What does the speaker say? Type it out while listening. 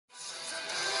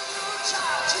Yeah,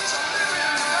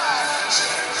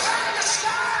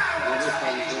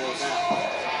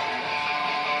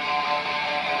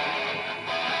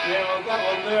 well, that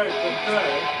one there is the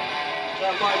third.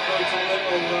 That might go to a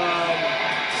little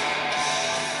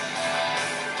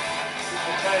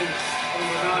change on the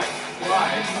night.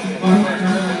 Right.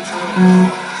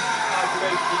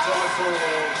 Activate the guitar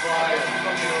solo by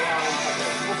fucking around.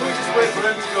 So just wait for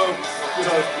them to go, you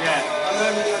know, yeah. And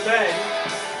then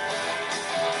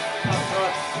after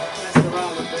I've messed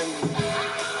around and been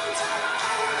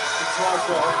guitar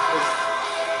solo for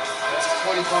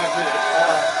 25 minutes.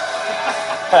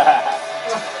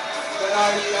 Then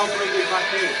I'll bring it back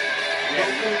in. Yeah.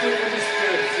 We'll just do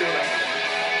it, see what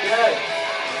happens. Yeah.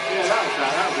 Yeah,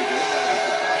 that would be good.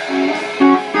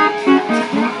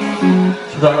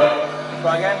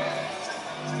 Try again.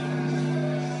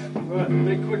 Right, a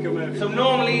bit quicker maybe. So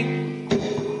normally,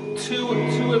 two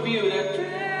of you,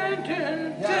 then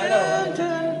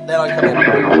I come in.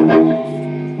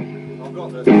 I've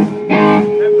got this.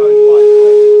 Tempo's quite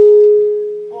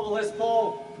quick. Oh, let's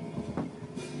Paul.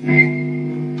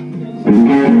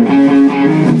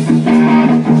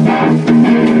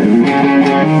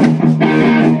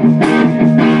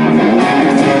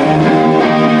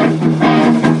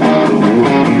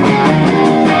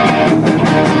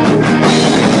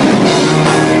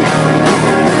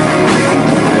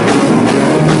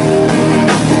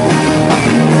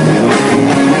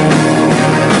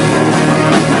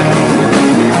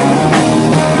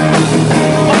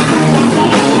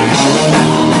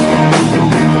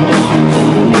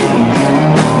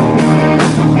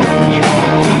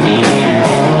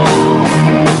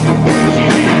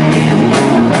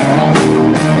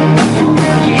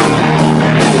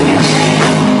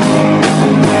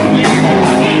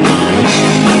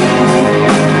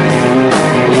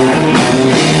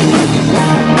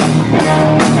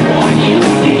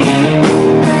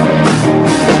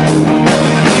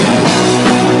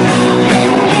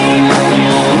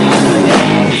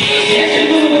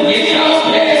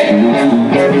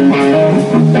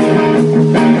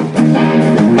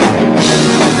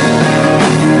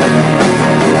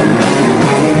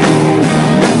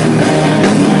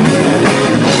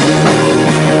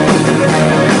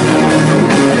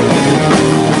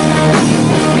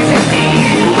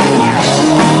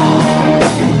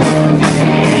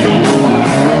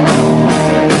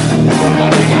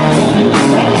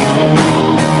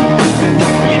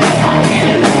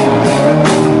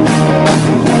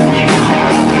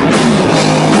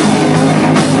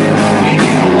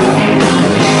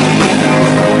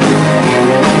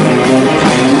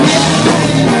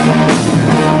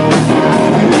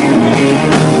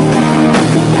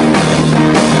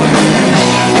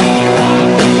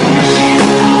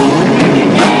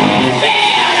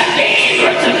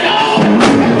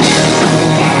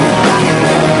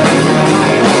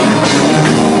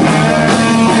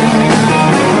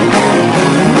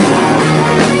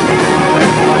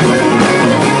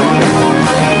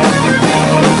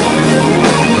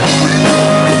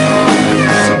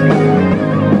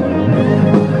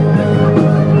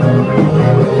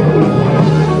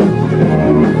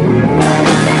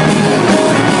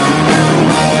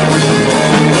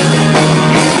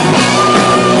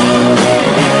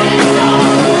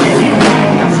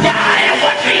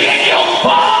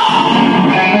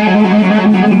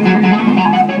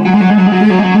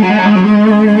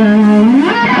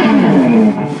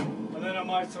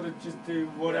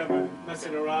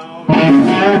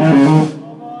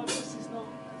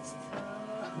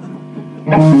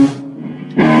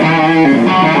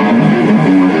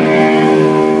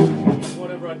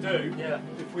 Whatever I do,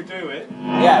 if we do it, then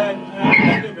at the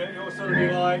end of it, it'll sort of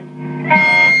be like,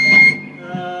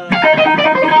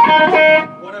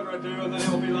 whatever I do, and then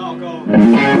it'll be like, I'll go.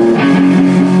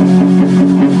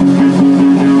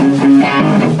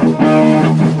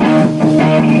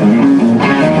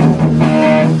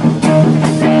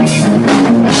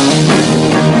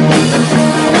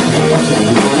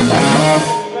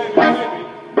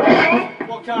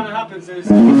 What kind of happens is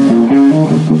when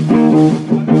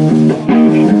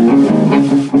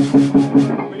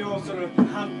you're sort of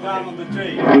hand down on the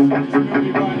G, just move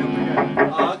your right up again.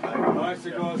 Oh, okay. Right, so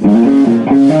it goes.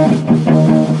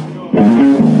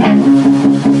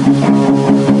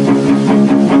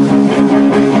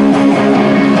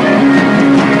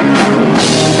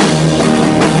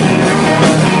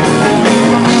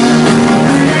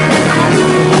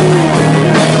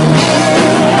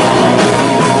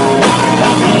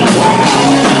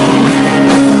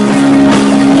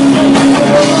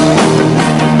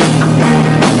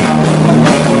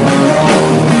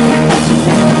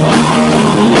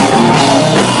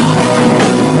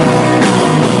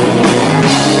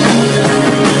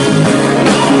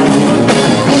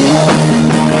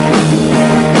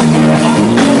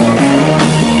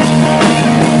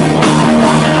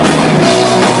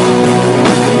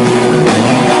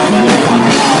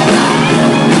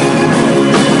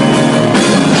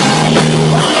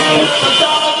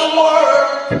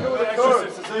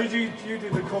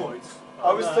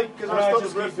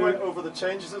 the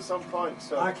changes at some point.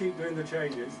 So I keep doing the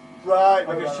changes. right.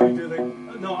 I guess you do the.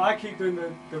 No, I keep doing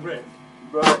the riff.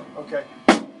 Right. Okay.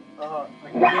 I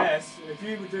guess if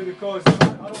you would do the chorus, I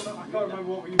don't know. I can't remember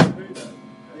what we used to do there.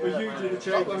 But you do the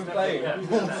changes.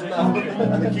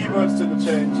 And the keyboards to the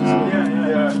changes.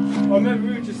 Yeah. Or maybe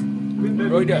we just. Maybe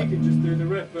we can just do the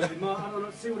riff, but it might, I don't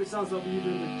know. See what it sounds like when you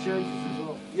do the changes as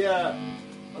well. Yeah.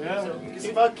 Yeah. Because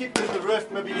if I keep doing the riff,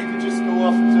 maybe you could just go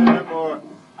off and do a bit more.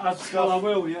 Well, I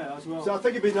will, yeah, as well. So I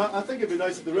think it'd be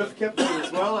nice if the riff kept going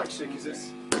as well, actually, because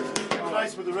it's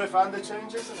nice with the riff and the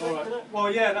changes. I think, isn't it?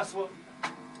 Well, yeah, that's what.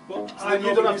 So then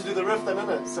you don't have to do the riff then,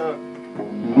 innit? So.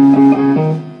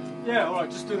 Yeah, all right,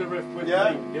 just do the riff with me.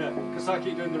 Yeah, because I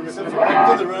keep doing the riff. So if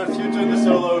I do the riff, you're doing the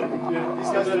solo. Yeah.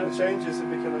 These guys do the changes. It'd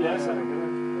be kind of nice, I think,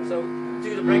 isn't it? So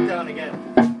do the breakdown again.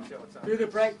 Do the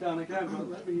breakdown again, but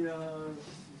let me.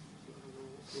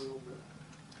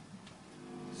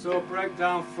 So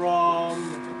breakdown from.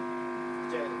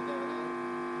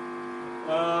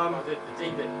 The D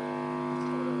bit.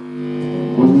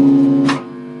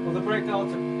 Well, the breakdown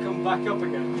to come back up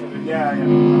again. Yeah.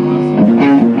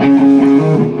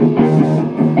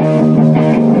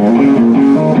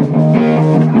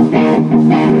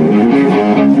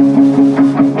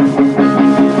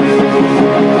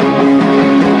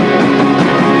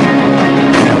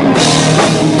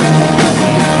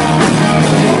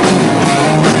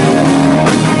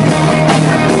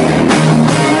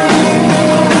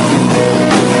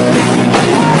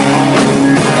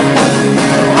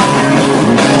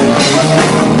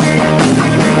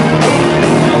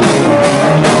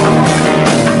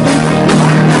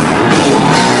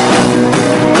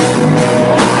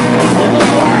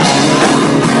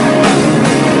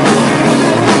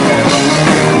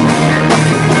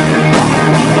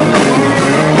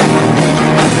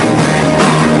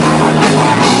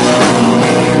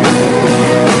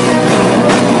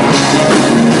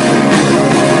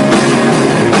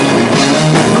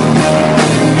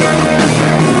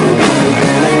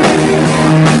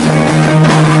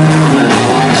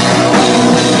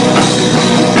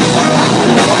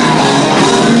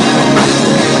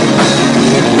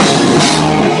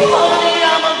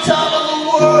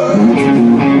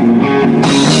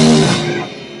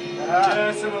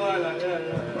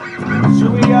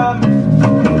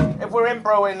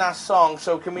 Song,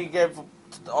 so can we give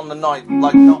on the night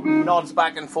like nods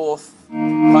back and forth,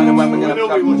 kind of when we're going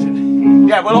to be watching?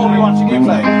 Yeah, we'll all be watching you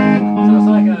play. So it's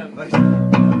like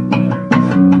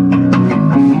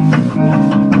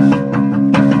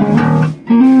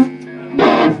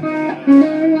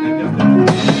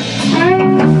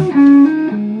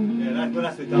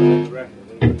that's the done with the record.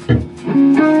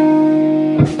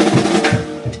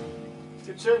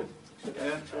 Good tune. Do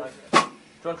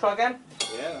you want to try again?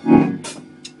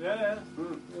 Yeah.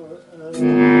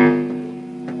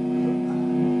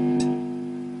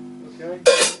 Okay.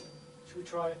 Should we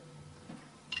try it?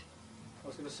 I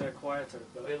was going to say quieter,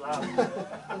 but a bit loud.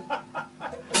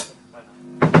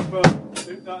 well,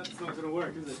 that's not going to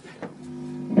work, is it?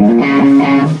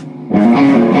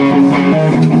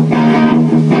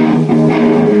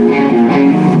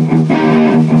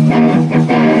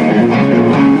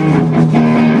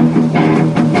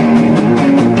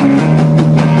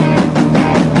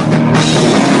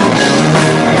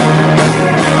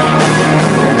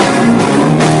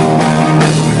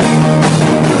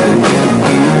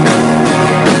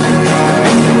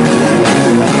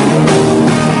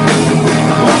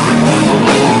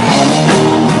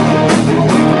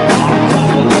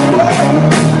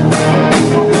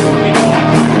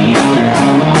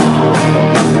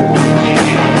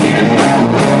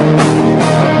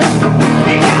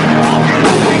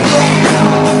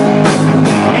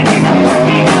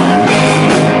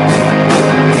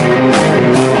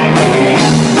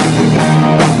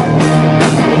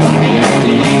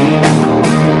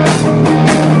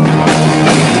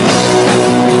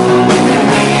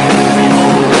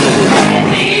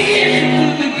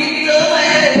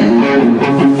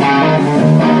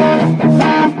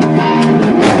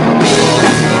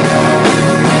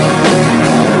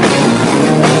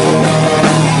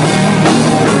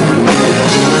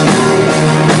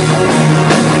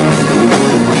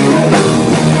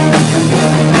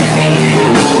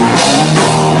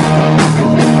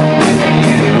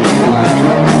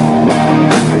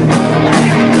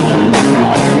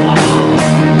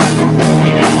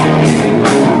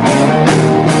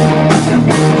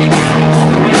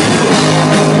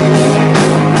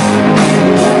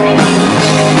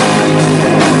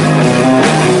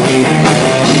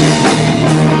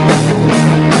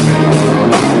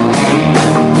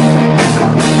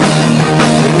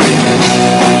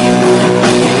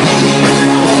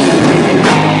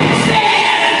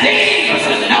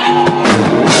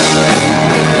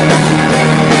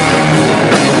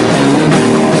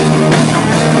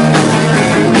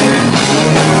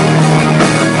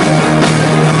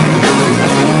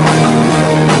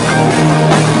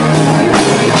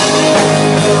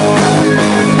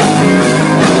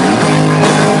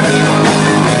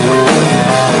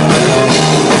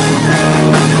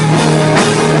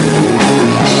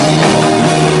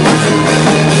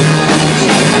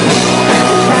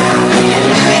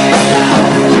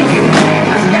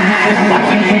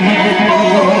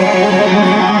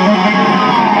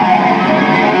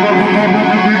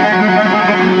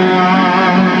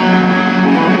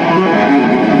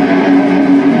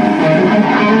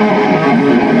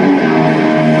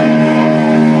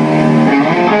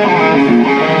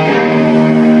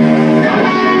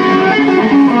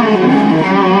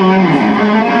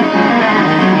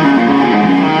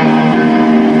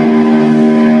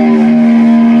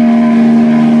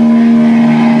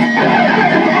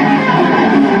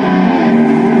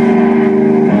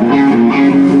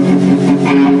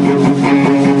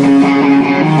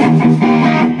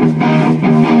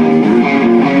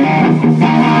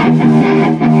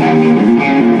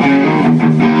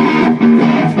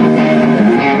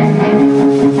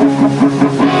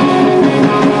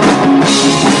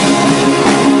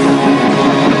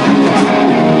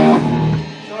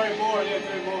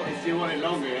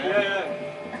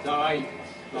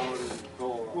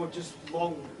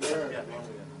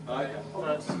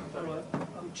 Alright,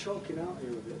 I'm choking out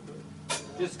here a bit. But...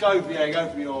 Just go for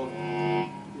your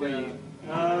lead.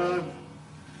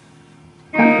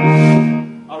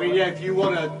 I mean, yeah, if you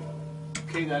want to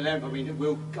keep that length, I mean,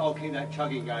 I'll keep that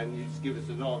chugging going. You just give us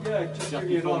a nod. Yeah, just give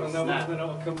me a nod and then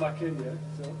I'll come back in. Yeah.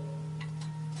 So.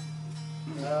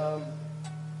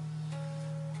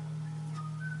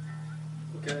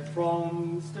 Okay,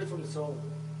 straight from the solo.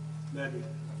 Maybe.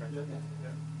 Okay.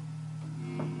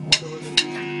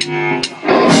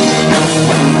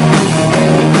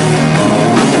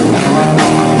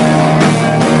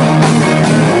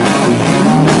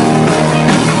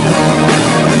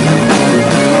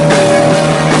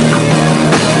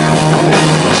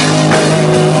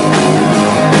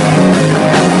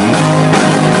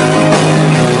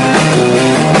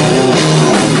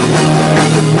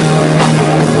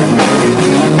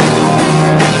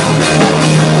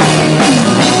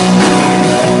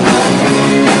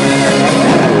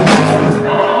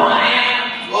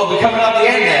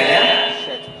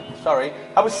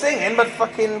 I was singing, but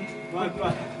fucking...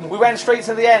 We went straight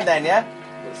to the end then, yeah?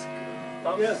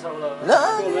 Yes.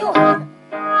 No.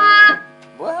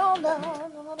 Well done.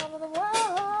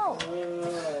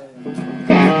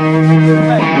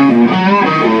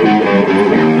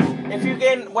 If you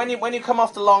can, when you come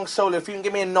off the long solo, if you can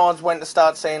give me a nod when to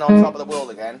start saying "On Top of the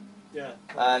World" again. Yeah.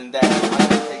 And then I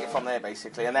can take it from there,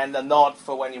 basically. And then the nod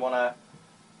for when you want to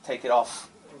take it off,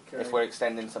 if we're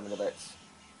extending some of the bits.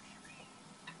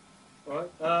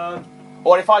 Right.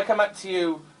 Or if I come up to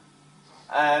you,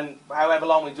 and however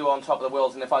long we do On Top of the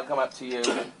World, and if I come up to you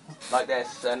like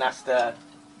this, and that's the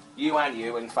you and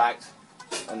you, in fact,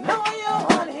 and know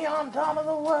you're honey on top of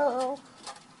the world.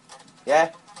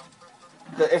 Yeah?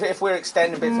 If we're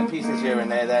extending bits and pieces here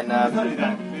and there, then... only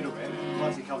that middle bit,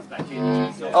 once it comes back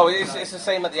in. Oh, it's the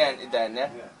same at the end then,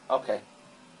 yeah? Okay.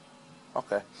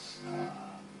 Okay.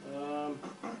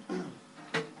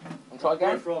 And try again?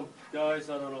 Where from? Guys,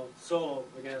 I don't know. Solo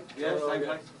again. Yeah, solo same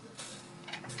again.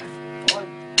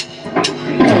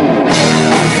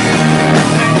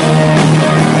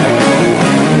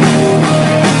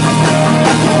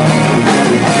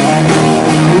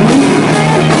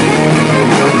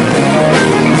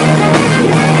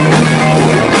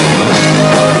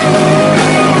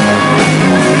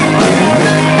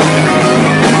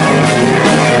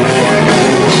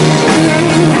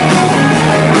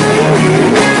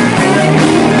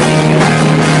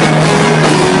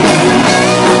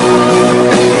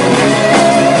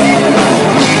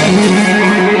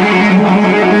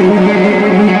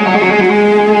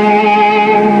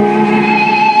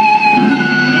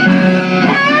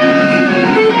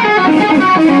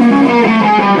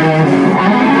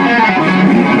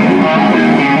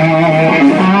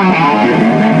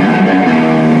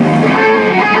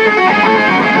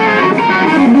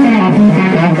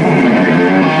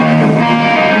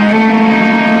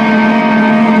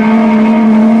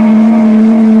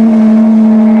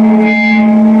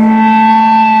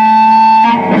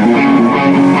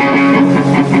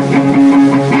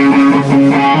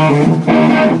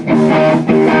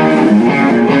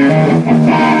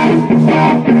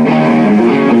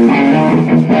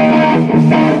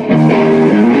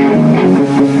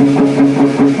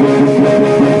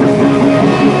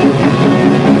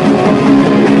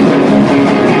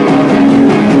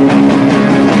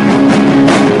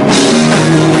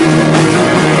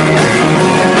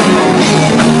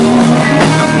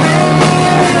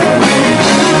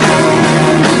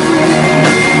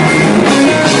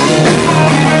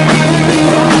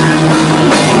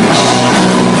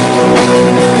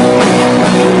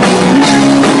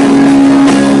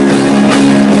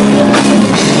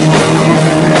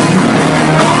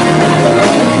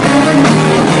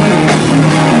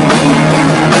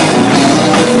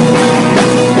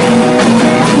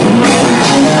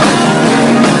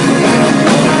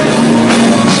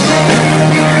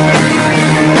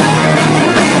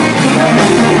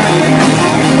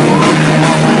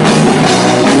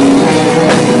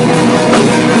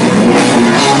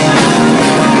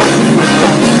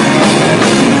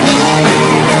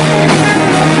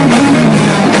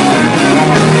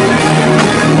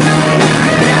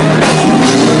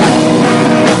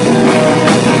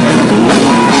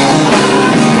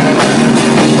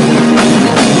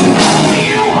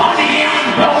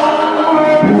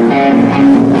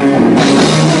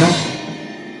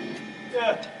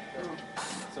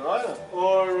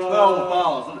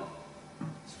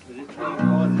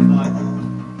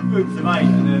 groups of 8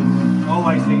 and then I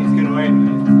always think it's going to end.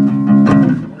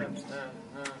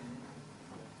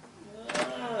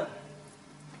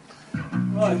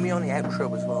 Do me on the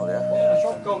outro as well, yeah? Yeah,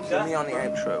 Do me on the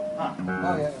outro.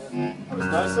 That was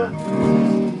nice, sir.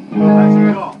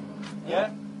 Actually got. Yeah?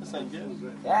 That sounds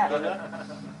good. Yeah.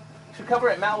 Should cover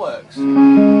it Metalworks.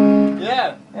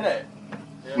 Yeah. Innit?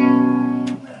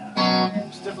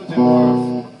 It's definitely do more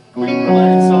of Queen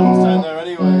related songs down there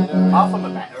anyway, you know. Half of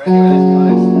them are better anyway, let's be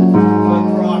honest.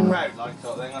 For our crowd, like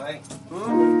sort of thing, I think.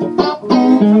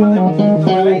 Some of the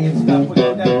related stuff would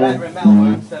go down better in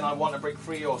Metalworks than I Want to Break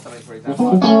Free or something, for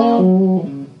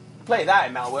example. Play that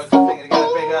in Metalworks, I think it'd get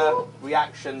a bigger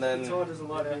reaction than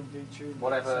whatever.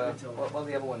 What are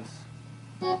the other ones?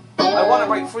 I Want to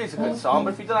Break Free is a good song,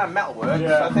 but if you don't have Metalworks,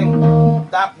 Yeah. I think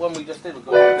that one we just did would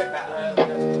go a bit better.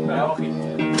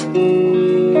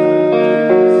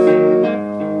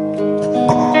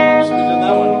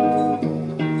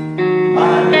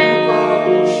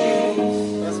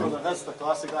 That's the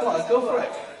classic. Come on, let's go for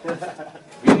it.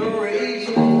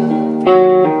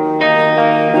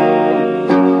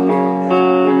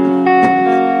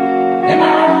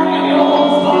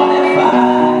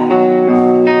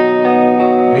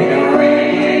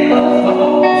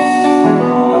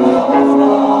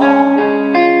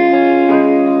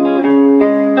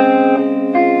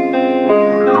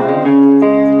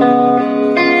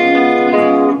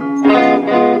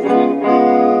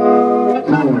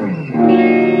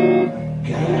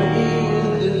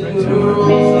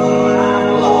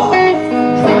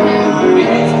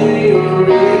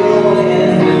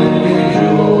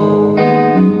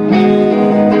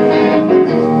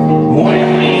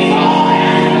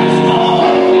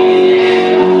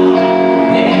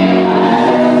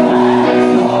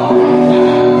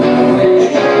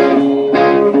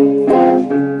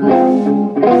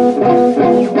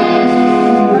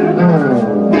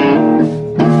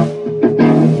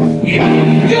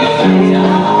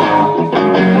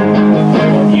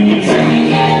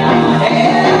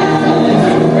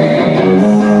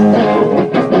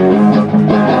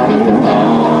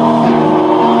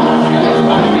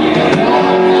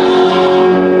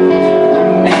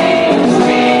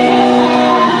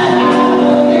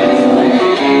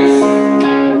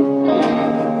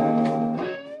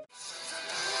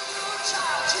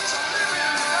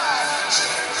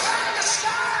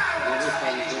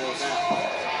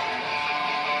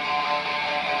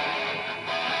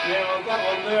 Yeah, well, that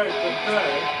one there is the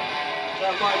third.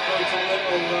 That might go to a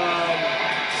little,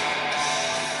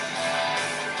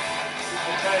 it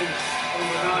depends on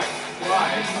the night.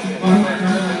 Right.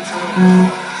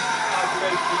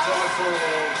 Activate guitar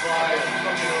solo by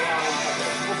fucking around.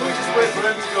 We'll just wait for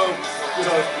him to go, you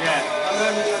know. Yeah. And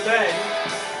then,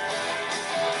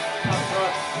 after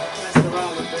I've messed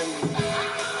around with him,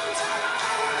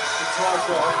 guitar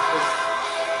solo,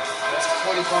 it's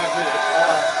 25 minutes.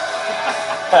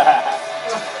 But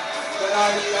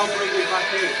I'll bring it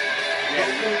back in. Yeah,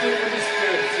 we'll do it with this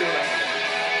spirit, see what happens.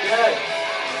 Yeah.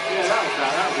 Yeah, that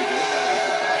would be good.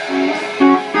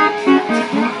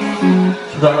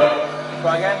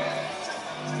 Try again.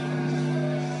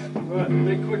 Right, a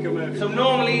bit quicker maybe. So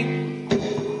normally,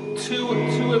 two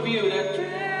of you,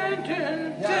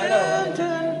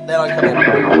 then I come in.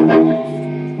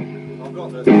 I've got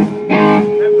this.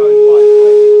 Everybody's quite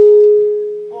quick.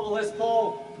 Oh, Les Paul.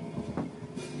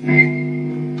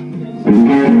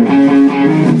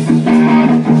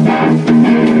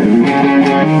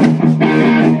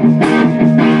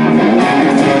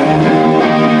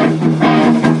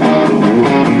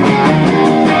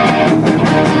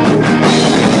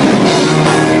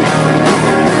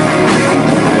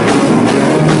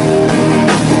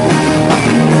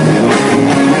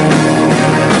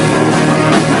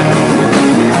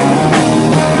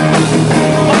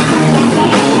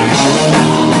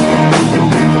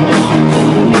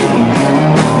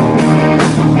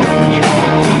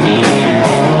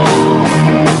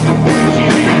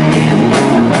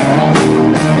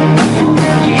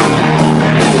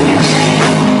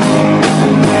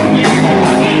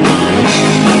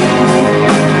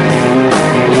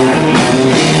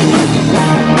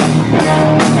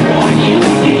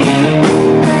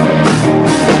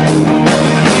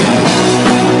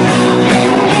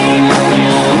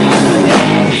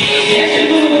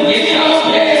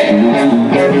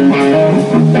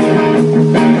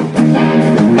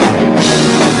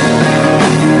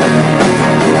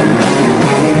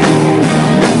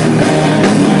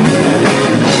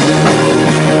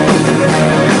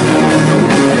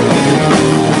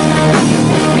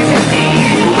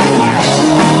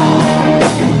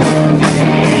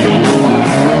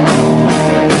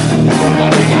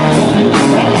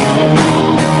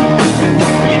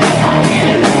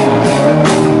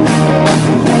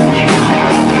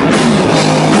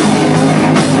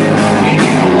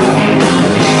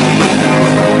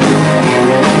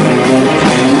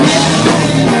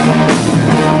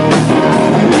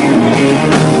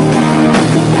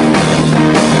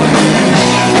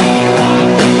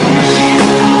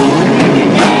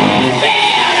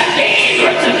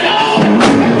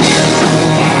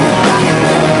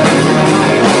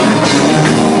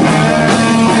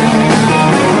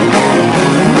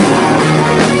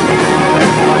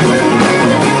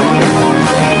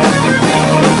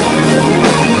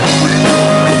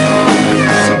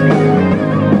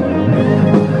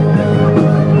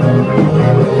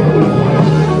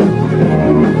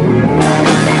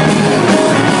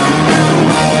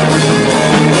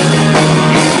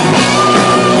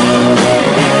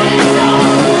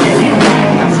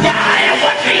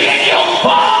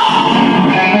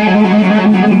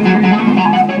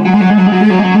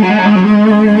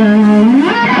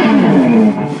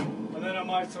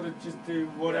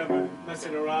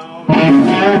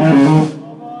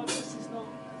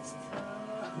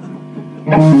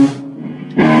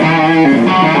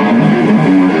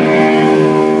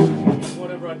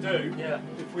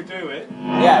 if we do it.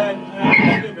 Yeah. And then at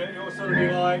the end of it, it'll sort of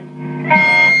be like,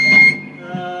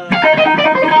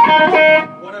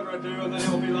 whatever I do, and then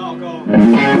it'll be like, I'll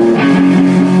go.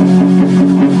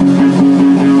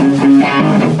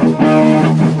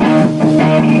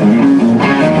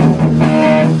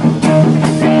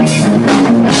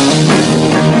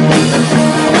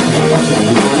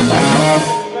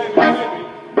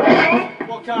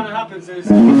 What kind of happens is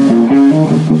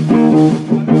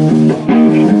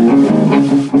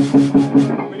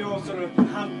when you're sort of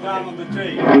hand down on the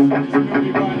D, just move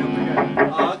your right up again.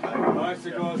 Ah, okay. Right, so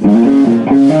it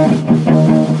goes.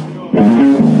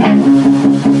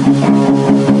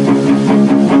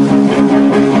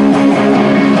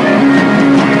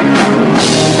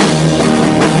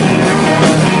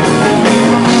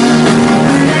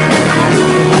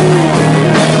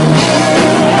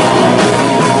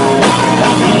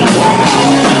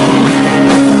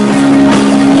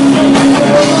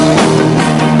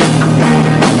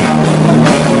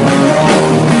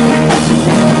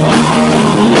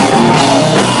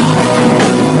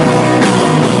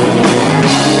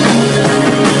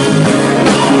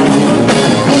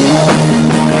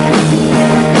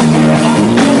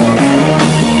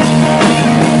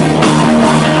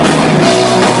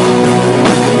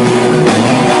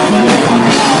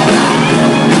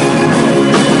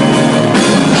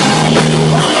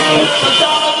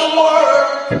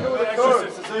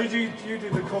 You do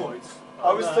the chords.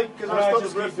 I was thinking, because I I thought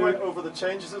just the riff keep went doing- over the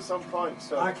changes at some point,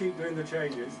 so... I keep doing the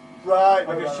changes. Right,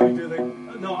 I guess right, you do the.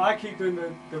 No, I keep doing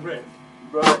the riff.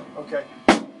 right, okay.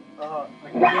 I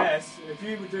guess if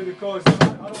you would do the chorus, I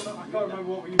don't know. I can't remember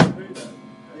what we used to do there.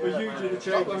 But Yeah. you do the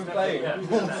changes. playing. Yeah.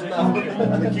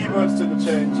 And the keyboards to the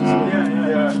changes.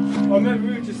 Yeah. Or maybe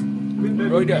we just. Maybe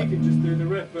Right we there. can just do the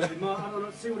riff, but it might, I don't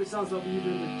know. See what it sounds like when you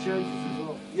do the changes as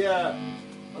well. Yeah.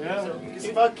 Yeah. Because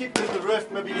if I keep doing the riff,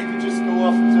 maybe you could just go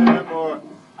off to a bit more...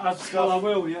 Well, I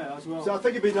will. Yeah, as well. So I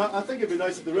think it'd be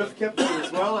nice if the riff kept going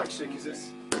as well, actually, because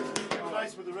it's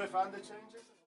nice with the riff and the changes.